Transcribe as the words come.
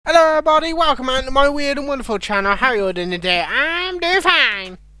everybody, welcome out to my weird and wonderful channel. How are you all doing today? I'm doing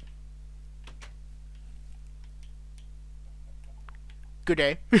fine. Good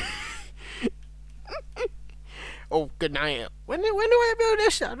day. Oh, good night. When do I build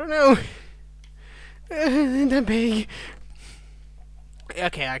this? I don't know. That big.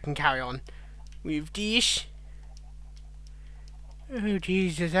 Okay, I can carry on with this. Oh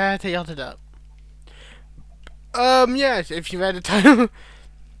Jesus, I yelled it up. Yes, if you read the title,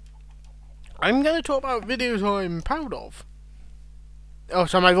 I'm gonna talk about videos I'm proud of. Oh,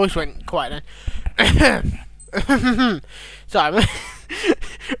 so my voice went quiet then. Sorry.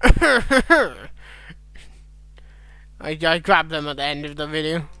 I grabbed them at the end of the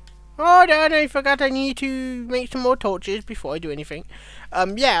video. Oh, Dad, I forgot I need to make some more torches before I do anything.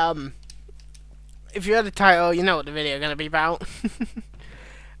 If you read the title, you know what the video is gonna be about.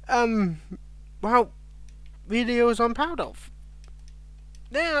 Well, videos I'm proud of.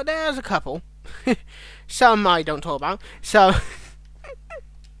 There's a couple. Some I don't talk about. So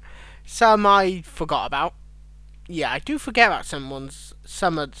some I forgot about. Yeah, I do forget about some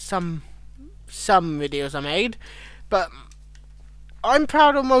videos I made, but I'm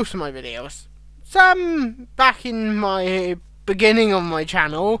proud of most of my videos. Some back in my beginning of my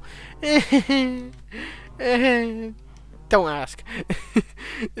channel. Don't ask.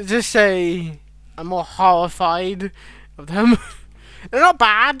 Just say I'm more horrified of them. They're not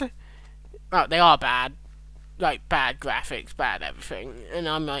bad. Well, they are bad. Like, bad graphics, bad everything. And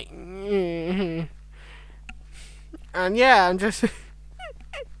I'm like... And yeah, I'm just...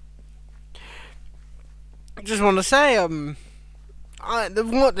 I just want to say, the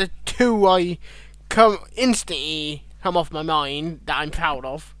two I instantly come off my mind that I'm proud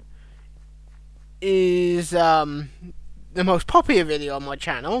of is, the most popular video on my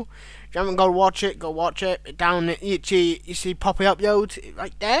channel. If you haven't go watch it, go watch it. Down, you see popular uploads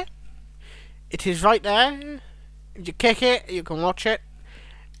right there. It is right there. If you kick it, you can watch it.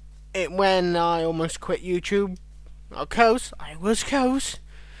 When I almost quit YouTube, I was close.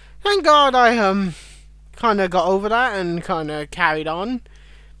 Thank God I kind of got over that and kind of carried on.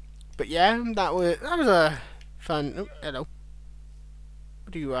 But yeah, that was a fun. Oh, hello.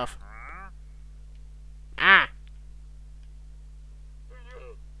 What do you have? Ah.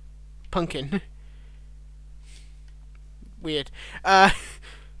 Pumpkin. Weird.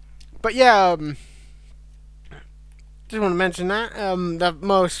 But yeah, just want to mention that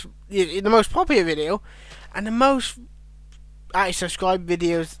the most popular video and the most subscribed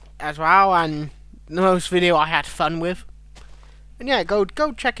videos as well, and the most video I had fun with. And yeah, go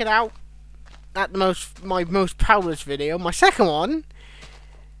check it out. At my most proudest video. My second one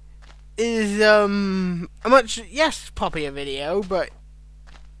is a much popular video, but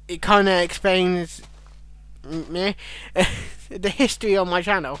it kind of explains me the history of my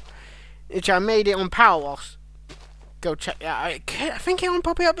channel, which I made it on Power Loss. Go check that out. I think it on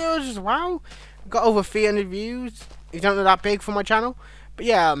popular uploads as well. Got over 300 views. It's not that big for my channel, but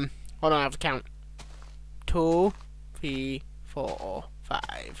yeah. Hold on, I have to count. 2, 3, 4,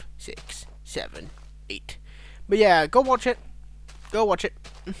 5, 6, 7, 8. But yeah, go watch it. Go watch it.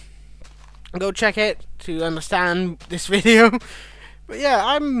 Go check it to understand this video. But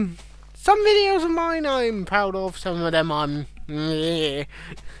yeah, some videos of mine I'm proud of. Some of them I'm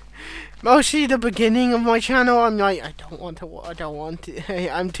mostly the beginning of my channel. I'm like, I don't want to.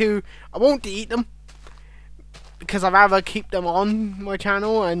 I won't eat them because I'd rather keep them on my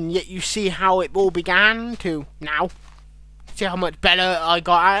channel. And yet you see how it all began to now. See how much better I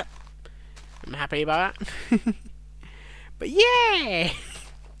got at it. I'm happy about that. But yeah,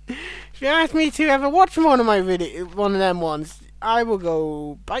 if you ask me to ever watch one of them ones, I will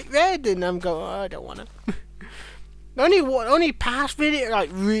go bright red, and I'm go. Oh, I don't wanna. only past video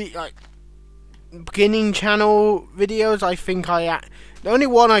like beginning channel videos I think the only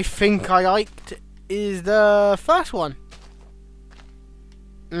one I think I liked is the first one.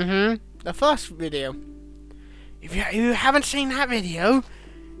 The first video. If you haven't seen that video,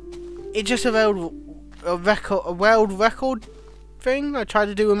 it's just a world record thing I tried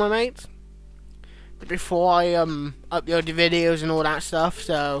to do with my mates before I upload the videos and all that stuff.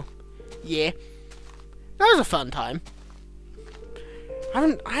 So yeah, that was a fun time.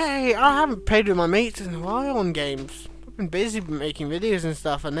 I haven't played with my mates in a while on games. I've been busy making videos and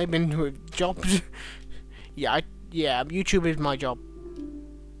stuff, and they've been with jobs. yeah, YouTube is my job.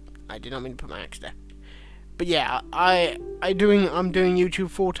 I did not mean to put my X there. But yeah, I'm doing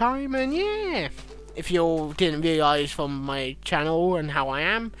YouTube full time, and yeah, if you didn't realise from my channel and how I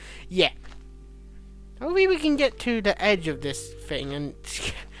am, yeah. Hopefully we can get to the edge of this thing, and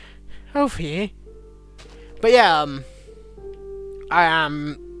hopefully. But yeah, I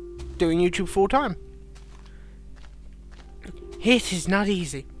am doing YouTube full time. It is not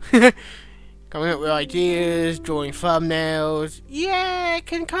easy. Coming up with ideas, drawing thumbnails. Yeah, it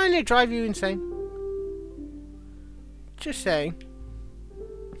can kind of drive you insane. Just saying.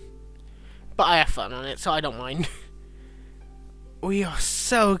 But I have fun on it, so I don't mind. We are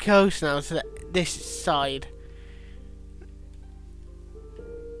so close now to this side.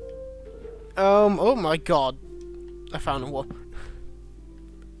 Oh my god. I found a wall.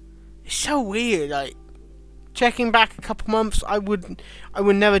 It's so weird, like, checking back a couple months, I would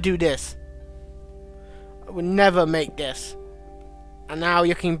never do this. I would never make this. And now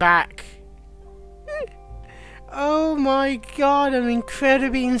looking back, oh my god, I'm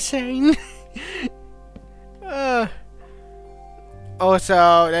incredibly insane.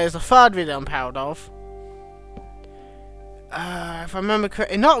 Also, there's a third video I'm proud of. If I remember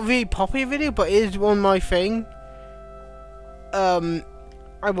correctly, not a really popular video, but it is one of my thing.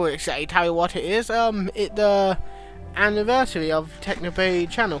 I won't exactly tell you what it is. It's the anniversary of Technoblade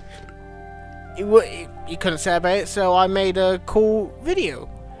channel. You couldn't celebrate it, so I made a cool video.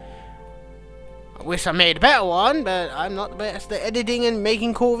 I wish I made a better one, but I'm not the best at editing and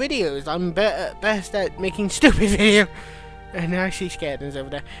making cool videos. I'm best at making stupid videos. And I see skeletons over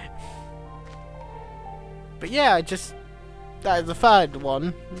there. But yeah, that is the third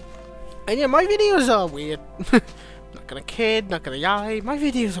one. And yeah, my videos are weird. Not gonna kid, not gonna lie. My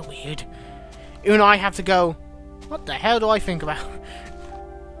videos are weird. Even I have to go, what the hell do I think about?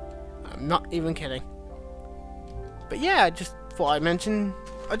 I'm not even kidding. But yeah, I just thought I'd mention.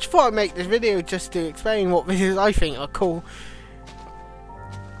 I just thought I'd make this video just to explain what videos I think are cool.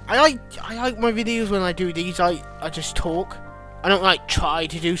 I like my videos when I do these. I just talk. I don't like try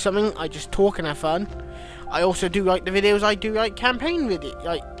to do something. I just talk and have fun. I also do like the videos I do like campaign videos,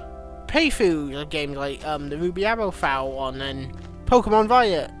 like playthroughs of games like the Ruby Arrow Foul one and Pokemon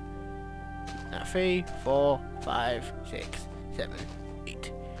Violet. 3, 4, 5, 6, 7,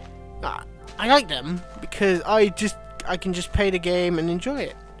 8. I like them because I can just play the game and enjoy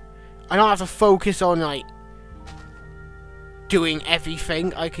it. I don't have to focus on like doing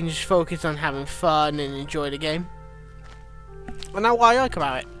everything. I can just focus on having fun and enjoy the game. And that's what I like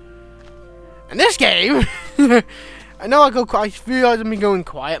about it. And this game, I know I realise I've been going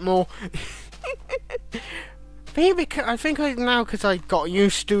quiet more. Maybe I think now because I got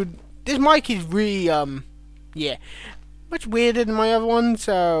used to this mic is really yeah, much weirder than my other one.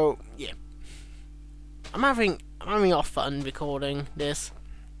 So yeah, I'm having a lot of fun recording this.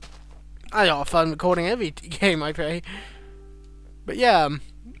 I have a lot of fun recording every game I play. But yeah,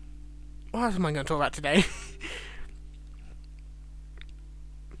 what else am I going to talk about today?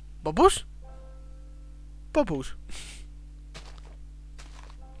 Bubbles? Bubbles.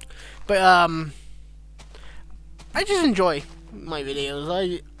 But I just enjoy my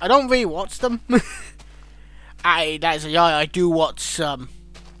videos. I don't really watch them. That is a lie. I do watch some.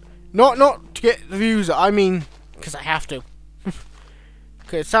 Not to get the views. I mean, because I have to.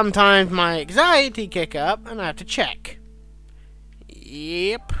 Because sometimes my anxiety kick up and I have to check.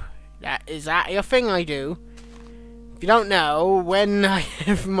 Yep, that is a thing I do. If you don't know, when I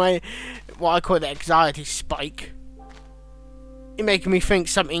have my what I call the anxiety spike, it makes me think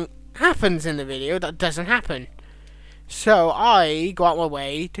something happens in the video that doesn't happen. So I go out my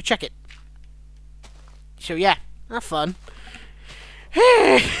way to check it. So yeah, have fun.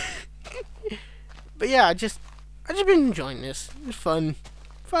 But yeah, I just been enjoying this. It's fun.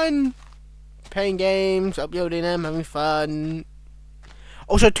 Playing games, uploading them, having fun.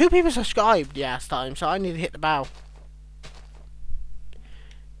 Also, 2 people subscribed last time, so I need to hit the bell.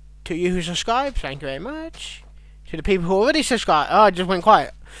 To you who subscribed, thank you very much. To the people who already subscribed, oh, I just went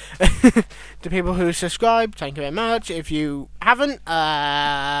quiet. To people who subscribed, thank you very much. If you haven't,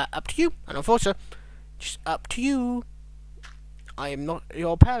 up to you. I don't force it. Just up to you. I am not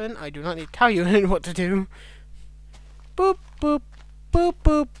your parent. I do not need to tell you what to do. Boop, boop, boop,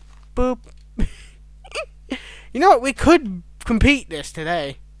 boop, boop. You know what? We could compete this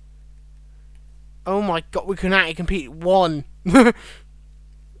today. Oh my god, we can actually compete 1.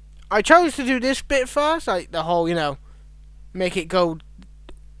 I chose to do this bit first, like the whole, you know, make it go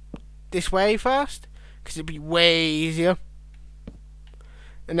this way first, because it'd be way easier.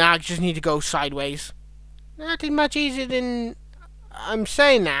 And now I just need to go sideways. That is much easier than I'm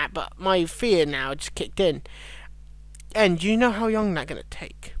saying that, but my fear now just kicked in. And do you know how long that's gonna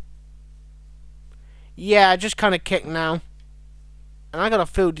take? Yeah, I just kind of kicked now. And I gotta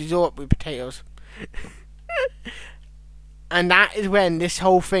fill these all up with potatoes. And that is when this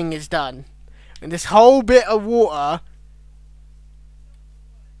whole thing is done. And this whole bit of water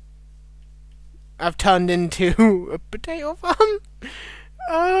I've turned into a potato farm.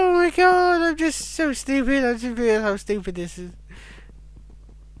 Oh my god, I'm just so stupid. I just realised how stupid this is.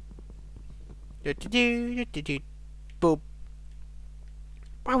 Boop.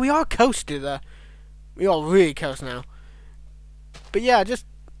 Wow, we are close to the... We are really close now. But yeah, just...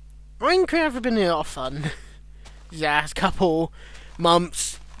 Minecraft has been a lot of fun. These last couple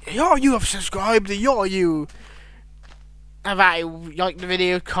months. Yeah, you have subscribed. Yeah, you have liked the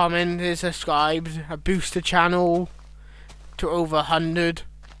video, commented, subscribed, have boosted the channel to over 100.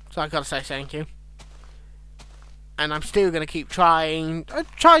 So I gotta say thank you. And I'm still gonna keep trying.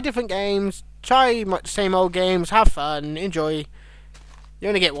 Try different games. Try the same old games. Have fun. Enjoy. You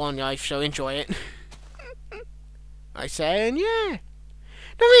only get one life, so enjoy it. I say, and yeah.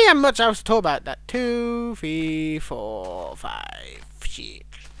 Don't really have much else to talk about that. 2, 3, 4, 5, 6,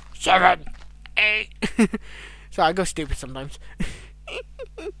 7, 8. So I go stupid sometimes.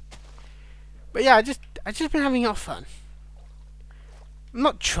 But yeah, I just been having a lot of fun. I'm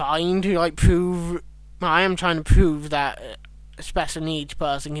not trying to like prove. Well, I am trying to prove that a special needs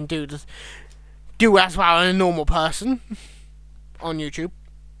person can do as well as a normal person on YouTube.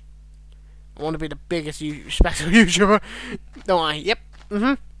 I want to be the biggest special YouTuber. Don't I? Yep.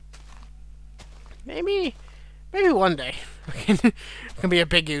 Maybe one day I can be a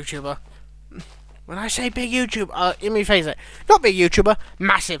big YouTuber. When I say big YouTuber, let me phrase it. Not big YouTuber,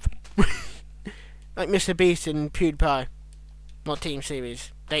 massive. Like Mr. Beast and PewDiePie. Not Team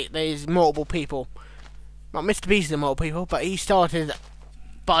Series. There's multiple people. Not Mr. Beast is multiple people, but he started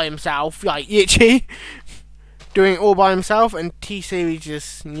by himself, like Itchy, doing it all by himself, and T Series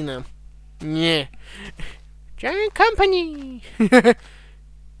just, you know, yeah. Giant company. Boop.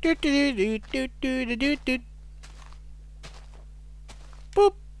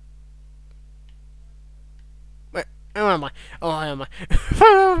 Wait, where am I? Oh, where am I?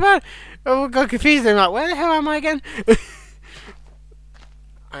 Oh, I got confused. I'm like, where the hell am I again?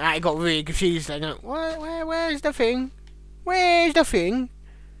 I got really confused. I don't. Where's the thing? Where's the thing?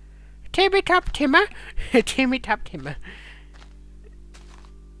 Timmy Tap Timmer. Timmy Tap Timmer.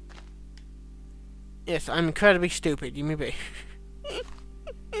 Yes, I'm incredibly stupid. You may be.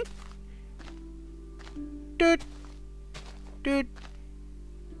 Doot. Doot.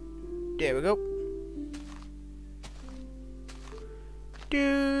 There we go.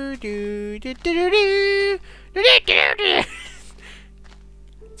 Do do do do do do do do do.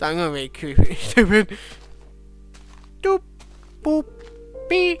 So I'm gonna be creepy, stupid. Doop boop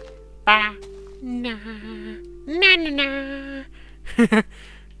bee ba na na na na.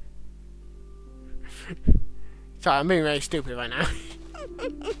 Sorry, I'm being very stupid right now.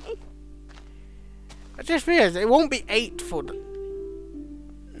 I just realised it won't be 8 for the...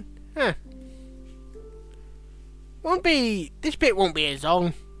 Huh. This bit won't be as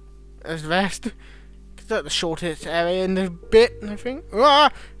long as the rest. Because that's the shortest area in the bit, I think.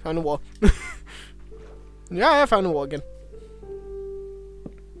 Ah! Found a wall. Yeah, I found a wall again.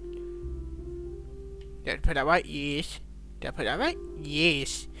 Did I put that right? Yes. Did I put that right?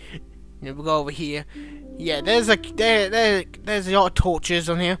 Yes. Then we'll go over here. Yeah, there's a lot of torches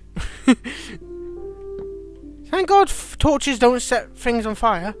on here. Thank God torches don't set things on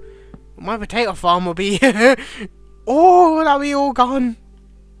fire. My potato farm will be oh, that'll be all gone.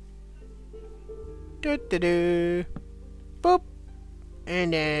 Do do do. Boop.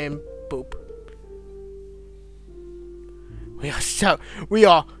 And then boop. We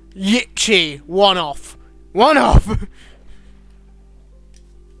are yitchy. One off. One off.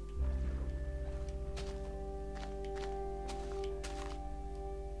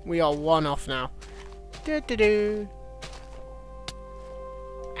 We are one off now. Do do do.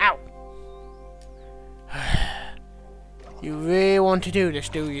 Ow. You really want to do this,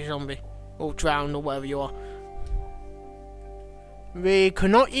 do you, zombie? Or drown, or whatever you are. Really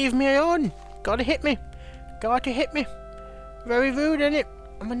could not leave me alone. Gotta hit me. Gotta hit me. Very rude, isn't it?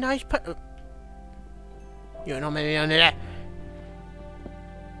 I'm a nice person. You're not many under there.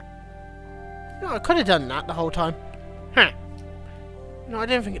 No, I could have done that the whole time. Huh. No, I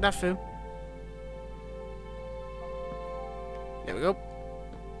didn't think that through. There we go.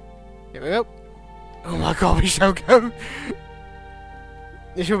 There we go. Oh my god, we're so good.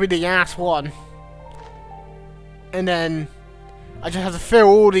 This will be the last one. And then I just have to fill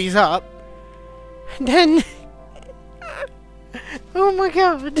all these up. And then oh my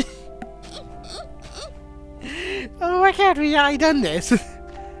god. Oh my god, we already done this.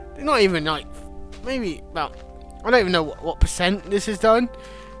 Not even like maybe about I don't even know what percent this is done.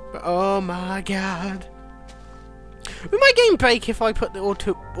 But oh my god. Will my game break if I put the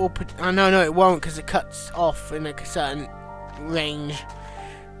auto... no, it won't, because it cuts off in a certain range.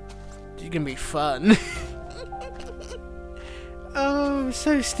 It's going to be fun. Oh, I'm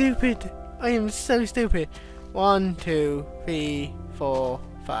so stupid. I am so stupid. 1, 2, 3, 4,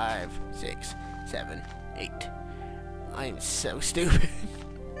 5, 6, 7, 8. I am so stupid.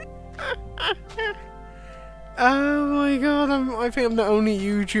 Oh my god, I think I'm the only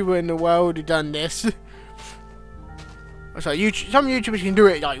YouTuber in the world who done this. So some YouTubers can do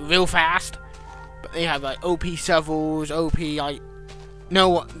it like real fast, but they have like OP levels, OP like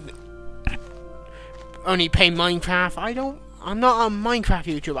only pay Minecraft. I'm not a Minecraft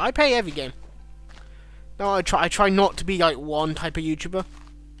YouTuber. I pay every game. No, I try not to be like one type of YouTuber.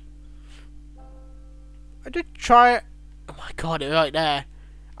 I did try it. Oh my god, it's right there.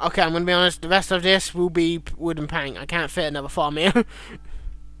 Okay, I'm gonna be honest. The rest of this will be wooden plank. I can't fit another farm here.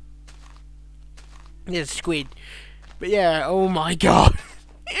 There's a squid. But yeah, oh my god.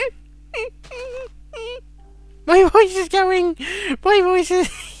 My voice is going. My voice is.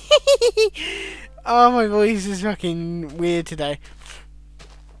 Oh, my voice is fucking weird today.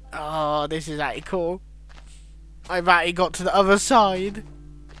 Oh, this is actually cool. I've actually got to the other side.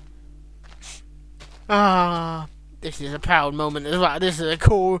 Ah, this is a proud moment as well. This is a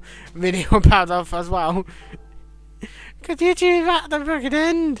cool video I'm proud of as well. Could you do that at the fucking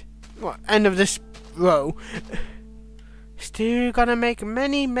end? What, end of this row? Still gonna make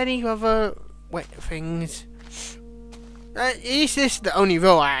many other wet things. Is this the only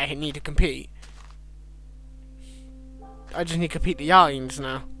row I need to complete? I just need to complete the yarns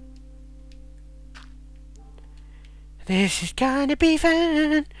now. This is gonna be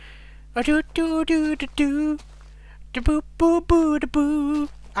fun. Do do do do do. Do boo boo boo da boo.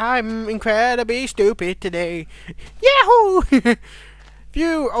 I'm incredibly stupid today. Yahoo!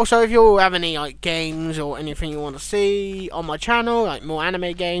 If you have any like games or anything you want to see on my channel, like more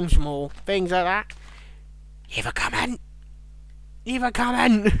anime games, more things like that, leave a comment. Leave a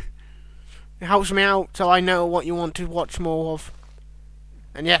comment. It helps me out so I know what you want to watch more of.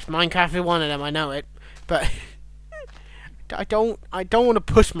 And yes, Minecraft is one of them, I know it. But I don't want to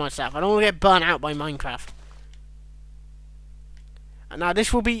push myself. I don't want to get burnt out by Minecraft. And now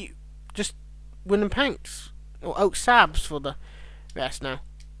this will be just wooden planks or oak slabs for the rest now.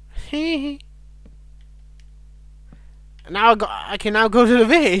 And now I can now go to the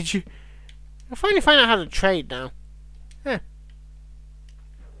village. I finally find out how to trade now. Huh.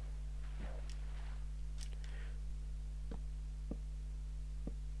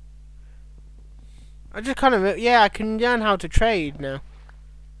 I just kind of, yeah, I can learn how to trade now.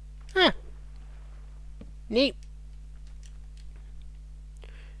 Huh. Neat.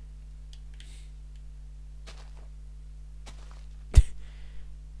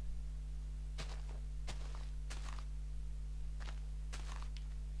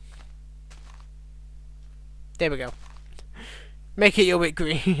 There we go. Make it a little bit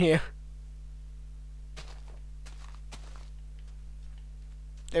green here.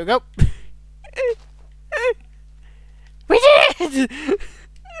 There we go. We did it!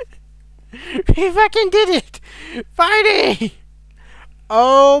 We fucking did it! Finally!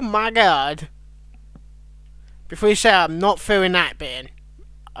 Oh my god. Before you say I'm not filling that bit in.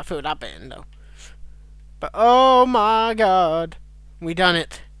 I filled that bit in though. But oh my god. We done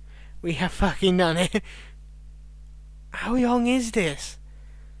it. We have fucking done it. How long is this?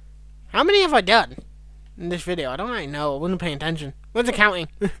 How many have I done in this video? I don't really know. I wasn't paying attention. Where's the counting?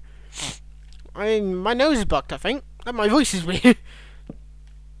 My nose is blocked, I think. And my voice is weird.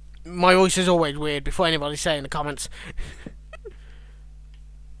 My voice is always weird before anybody say in the comments.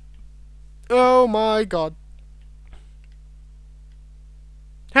 Oh my god.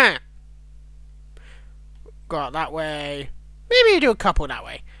 Huh. Go out that way. Maybe you do a couple that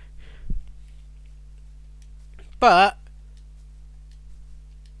way. But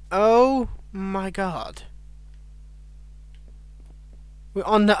oh my god. We're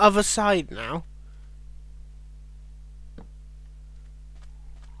on the other side now.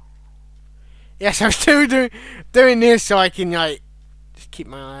 Yes, I'm still doing this so I can like just keep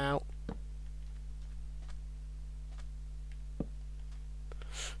my eye out.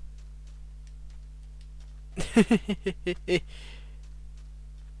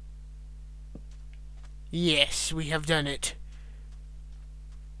 Yes, we have done it.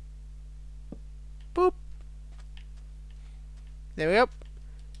 Boop. There we go.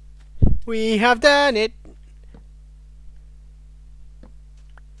 We have done it.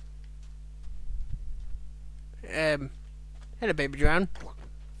 Hello, baby drown.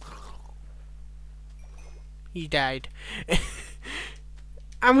 He died.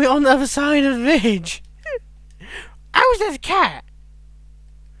 And we're on the other side of the village. How is that a cat?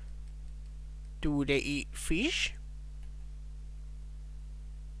 Do they eat fish?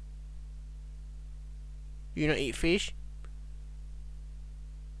 You don't eat fish?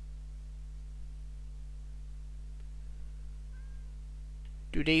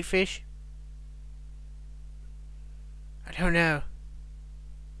 Do they eat fish? I don't know.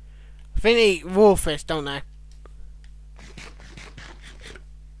 I think they eat raw fish, don't they?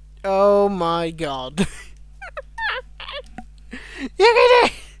 Oh my god. Look at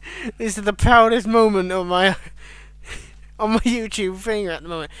it! This is the proudest moment of my on my YouTube thing at the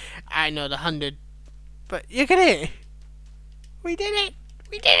moment. I know the 100, but look at it. We did it.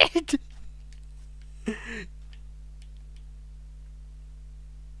 We did it.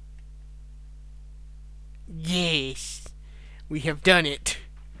 Yes, we have done it.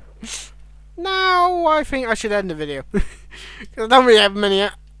 Now I think I should end the video. I don't really have many. I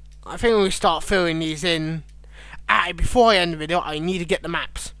think when we start filling these in. Before I end the video, I need to get the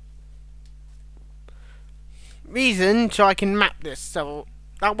maps. Reason so I can map this. So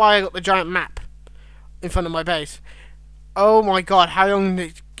that's why I got the giant map in front of my base. Oh my god, how long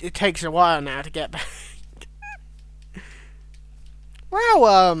it takes a while now to get back.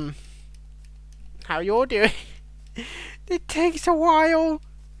 Well, how you're doing? It takes a while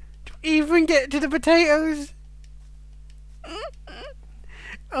to even get to the potatoes.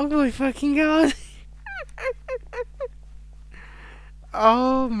 Oh my fucking god.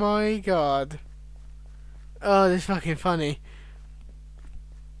 Oh my god. Oh, this is fucking funny.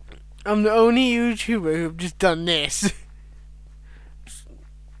 I'm the only YouTuber who've just done this.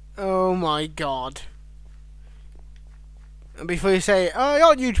 Oh my god. And before you say, oh,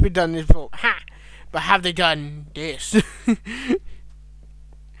 your YouTuber done this before. Ha! But have they done this?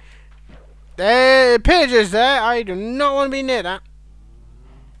 There are pillages there. I do not want to be near that.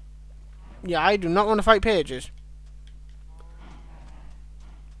 Yeah, I do not want to fight pillagers.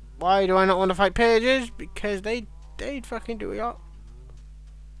 Why do I not want to fight pillagers? Because they'd fucking do it up.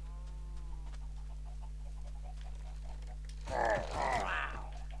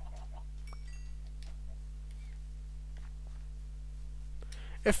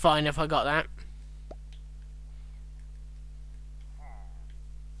 It's fine if I got that.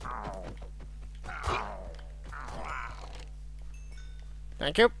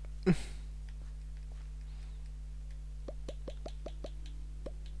 Thank you.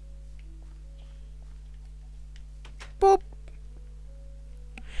 Boop.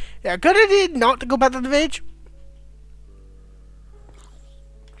 Yeah, good idea not to go back to the village.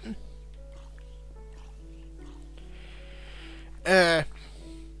 Do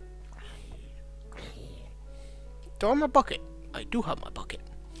I have my bucket? I do have my bucket.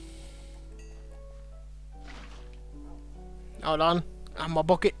 Hold on. I have my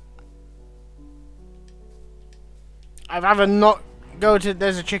bucket. I'd rather not go to...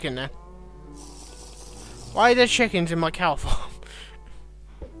 There's a chicken there. Why are there chickens in my cow farm?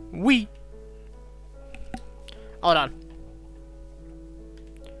 We. Hold on.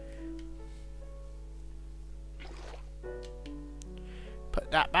 Put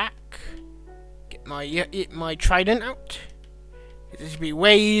that back. Get my trident out. This will be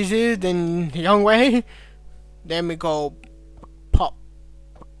way easier than the young way. Then we go pop,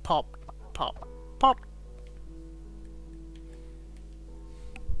 pop, pop, pop.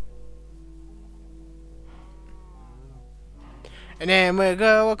 And then we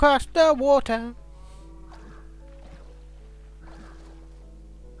go across the water.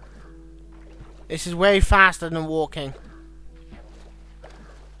 This is way faster than walking.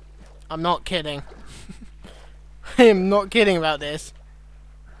 I'm not kidding. I am not kidding about this.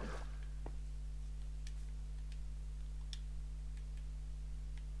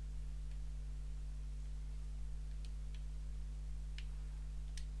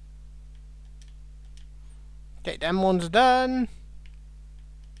 Okay, them one's done.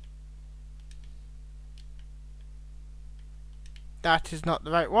 That is not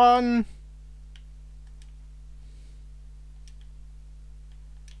the right one.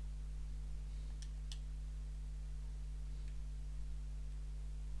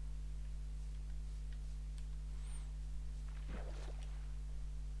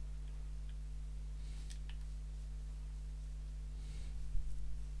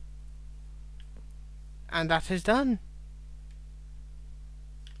 And that is done.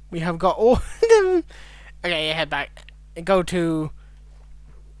 We have got all of them. Okay, head back. Go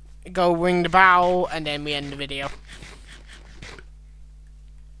ring the bell, and then we end the video.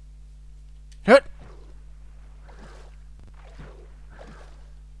 Hut.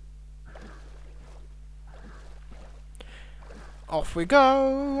 Off we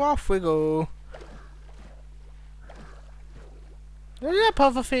go, off we go. Was that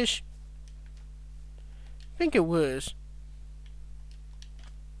pufferfish? I think it was.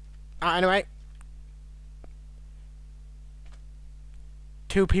 Anyway.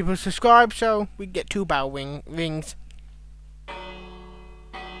 2 people subscribe, so we get 2 bell rings.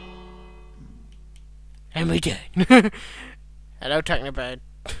 And we did. Hello, Technobird.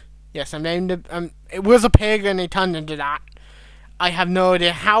 Yes, I'm named. It was a pig and it turned into that. I have no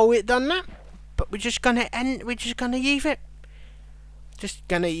idea how it done that, but we're just gonna leave it. Just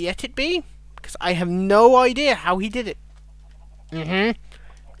gonna let it be, because I have no idea how he did it. I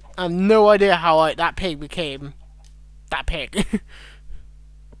have no idea how that pig became that pig.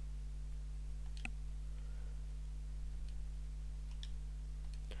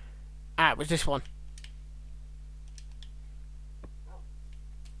 Ah, it was this one.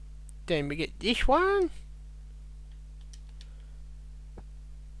 Then we get this one.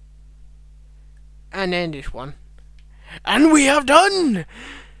 And then this one. And we have done!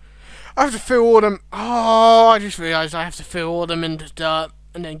 I have to fill all them. Oh, I just realised I have to fill all them into dirt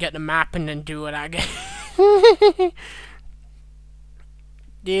and then get the map and then do it again.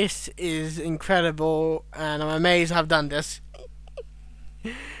 This is incredible and I'm amazed I've done this.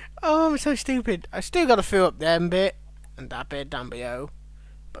 Oh, I'm so stupid. I still got to fill up them bit and that bit down below.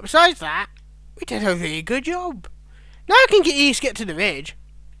 But besides that, we did a really good job. Now I can at least get to the ridge.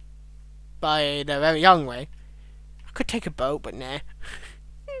 By the very young way. I could take a boat, but nah.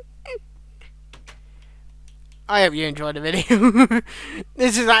 I hope you enjoyed the video.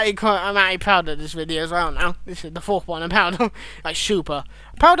 This is actually I'm actually proud of this video as well now. This is the fourth one I'm proud of. Like super.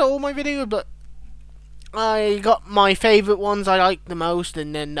 I'm proud of all my videos, but I got my favourite ones I like the most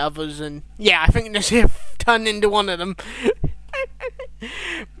and then others, and yeah, I think this here turned into one of them.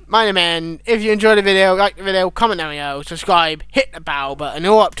 My man, if you enjoyed the video, like the video, comment down below, subscribe, hit the bell button,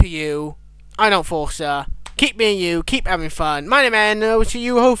 all up to you. I don't force her. Keep being you, keep having fun. My man, I'll see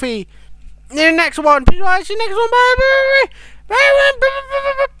you hopefully in the next one. Peace out, see you next one. Bye. Bye. Bye. Bye. Bye.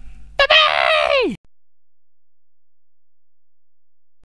 Bye. Bye.